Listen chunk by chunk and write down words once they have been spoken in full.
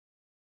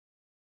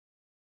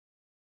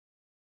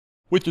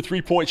With your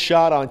three-point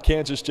shot on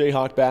Kansas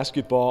Jayhawk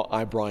basketball,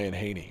 I'm Brian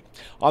Haney.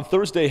 On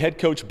Thursday, head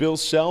coach Bill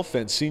Self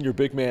and senior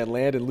big man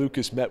Landon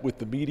Lucas met with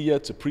the media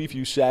to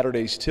preview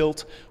Saturday's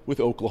tilt with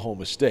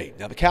Oklahoma State.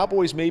 Now, the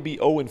Cowboys may be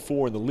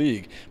 0-4 in the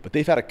league, but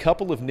they've had a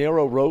couple of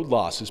narrow road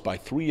losses by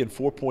 3 and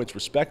 4 points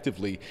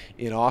respectively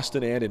in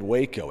Austin and in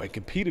Waco, and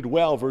competed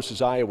well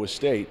versus Iowa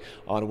State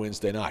on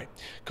Wednesday night.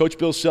 Coach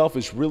Bill Self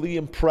is really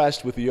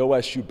impressed with the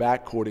OSU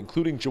backcourt,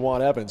 including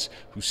Juwan Evans,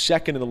 who's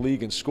second in the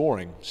league in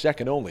scoring,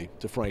 second only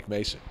to Frank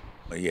Mason.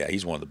 Yeah,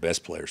 he's one of the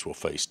best players we'll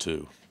face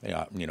too.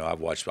 I've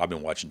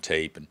been watching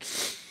tape, and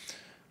he's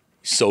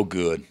so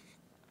good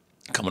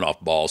coming off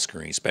ball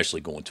screen,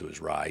 especially going to his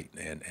right.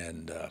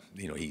 And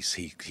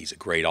he's a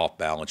great off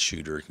balance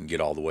shooter. Can get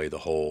all the way to the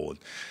hole.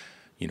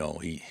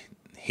 And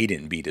he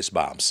didn't beat us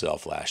by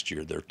himself last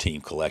year. Their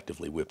team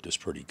collectively whipped us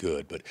pretty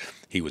good, but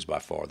he was by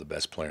far the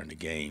best player in the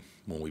game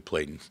when we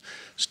played in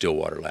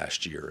Stillwater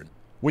last year.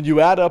 When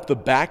you add up the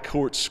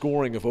backcourt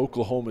scoring of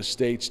Oklahoma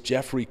State's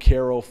Jeffrey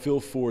Carroll,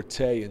 Phil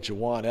Forte, and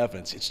Juwan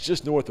Evans, it's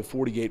just north of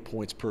 48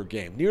 points per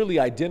game. Nearly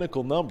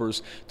identical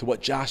numbers to what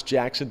Josh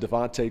Jackson,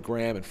 Devontae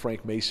Graham, and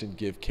Frank Mason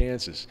give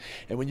Kansas.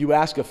 And when you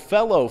ask a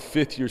fellow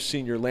fifth-year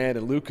senior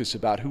Landon Lucas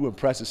about who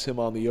impresses him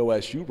on the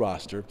OSU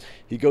roster,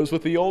 he goes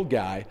with the old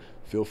guy,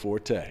 Phil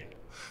Forte.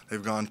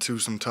 They've gone to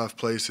some tough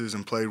places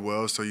and played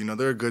well, so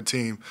they're a good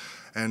team.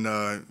 And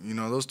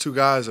those two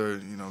guys are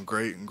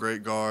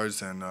great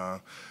guards, and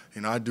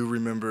I do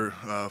remember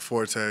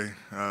Forte.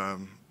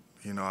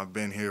 I've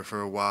been here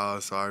for a while,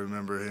 so I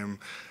remember him,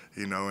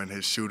 and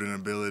his shooting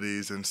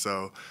abilities, and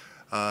so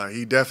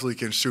he definitely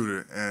can shoot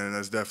it, and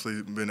that's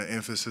definitely been an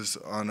emphasis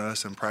on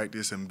us in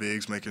practice and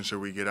bigs, making sure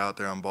we get out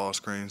there on ball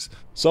screens.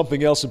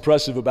 Something else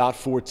impressive about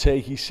Forte,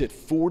 he's hit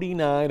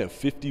 49 of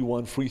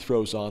 51 free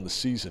throws on the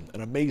season,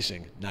 an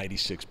amazing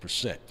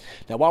 96%.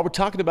 Now, while we're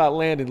talking about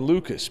Landon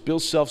Lucas, Bill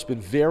Self's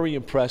been very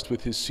impressed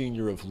with his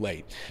senior of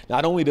late.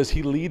 Not only does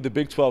he lead the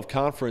Big 12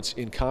 Conference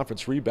in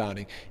conference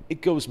rebounding,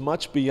 it goes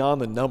much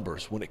beyond the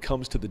numbers when it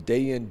comes to the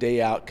day-in,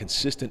 day-out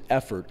consistent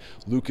effort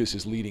Lucas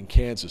is leading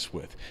Kansas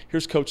with.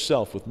 Here's Coach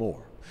Self with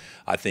more.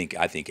 I think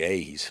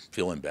he's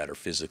feeling better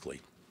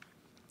physically,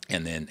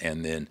 and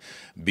then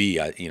B,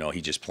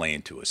 he's just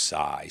playing to his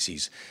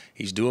size.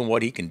 He's doing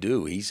what he can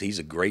do. He's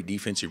a great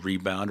defensive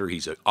rebounder.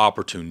 He's an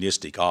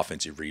opportunistic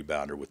offensive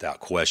rebounder without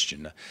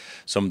question.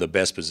 Some of the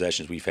best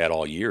possessions we've had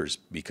all year is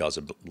because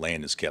of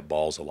Landon's kept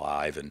balls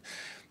alive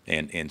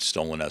and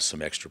stolen us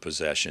some extra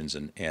possessions,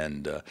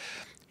 and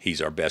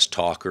he's our best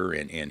talker,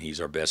 and he's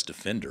our best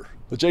defender.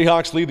 The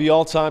Jayhawks lead the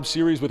all-time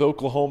series with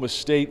Oklahoma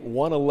State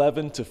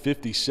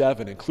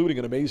 111-57, including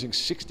an amazing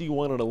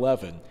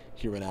 61-11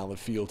 here in Allen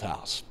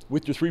Fieldhouse.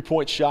 With your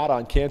three-point shot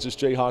on Kansas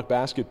Jayhawk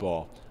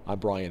basketball, I'm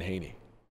Brian Haney.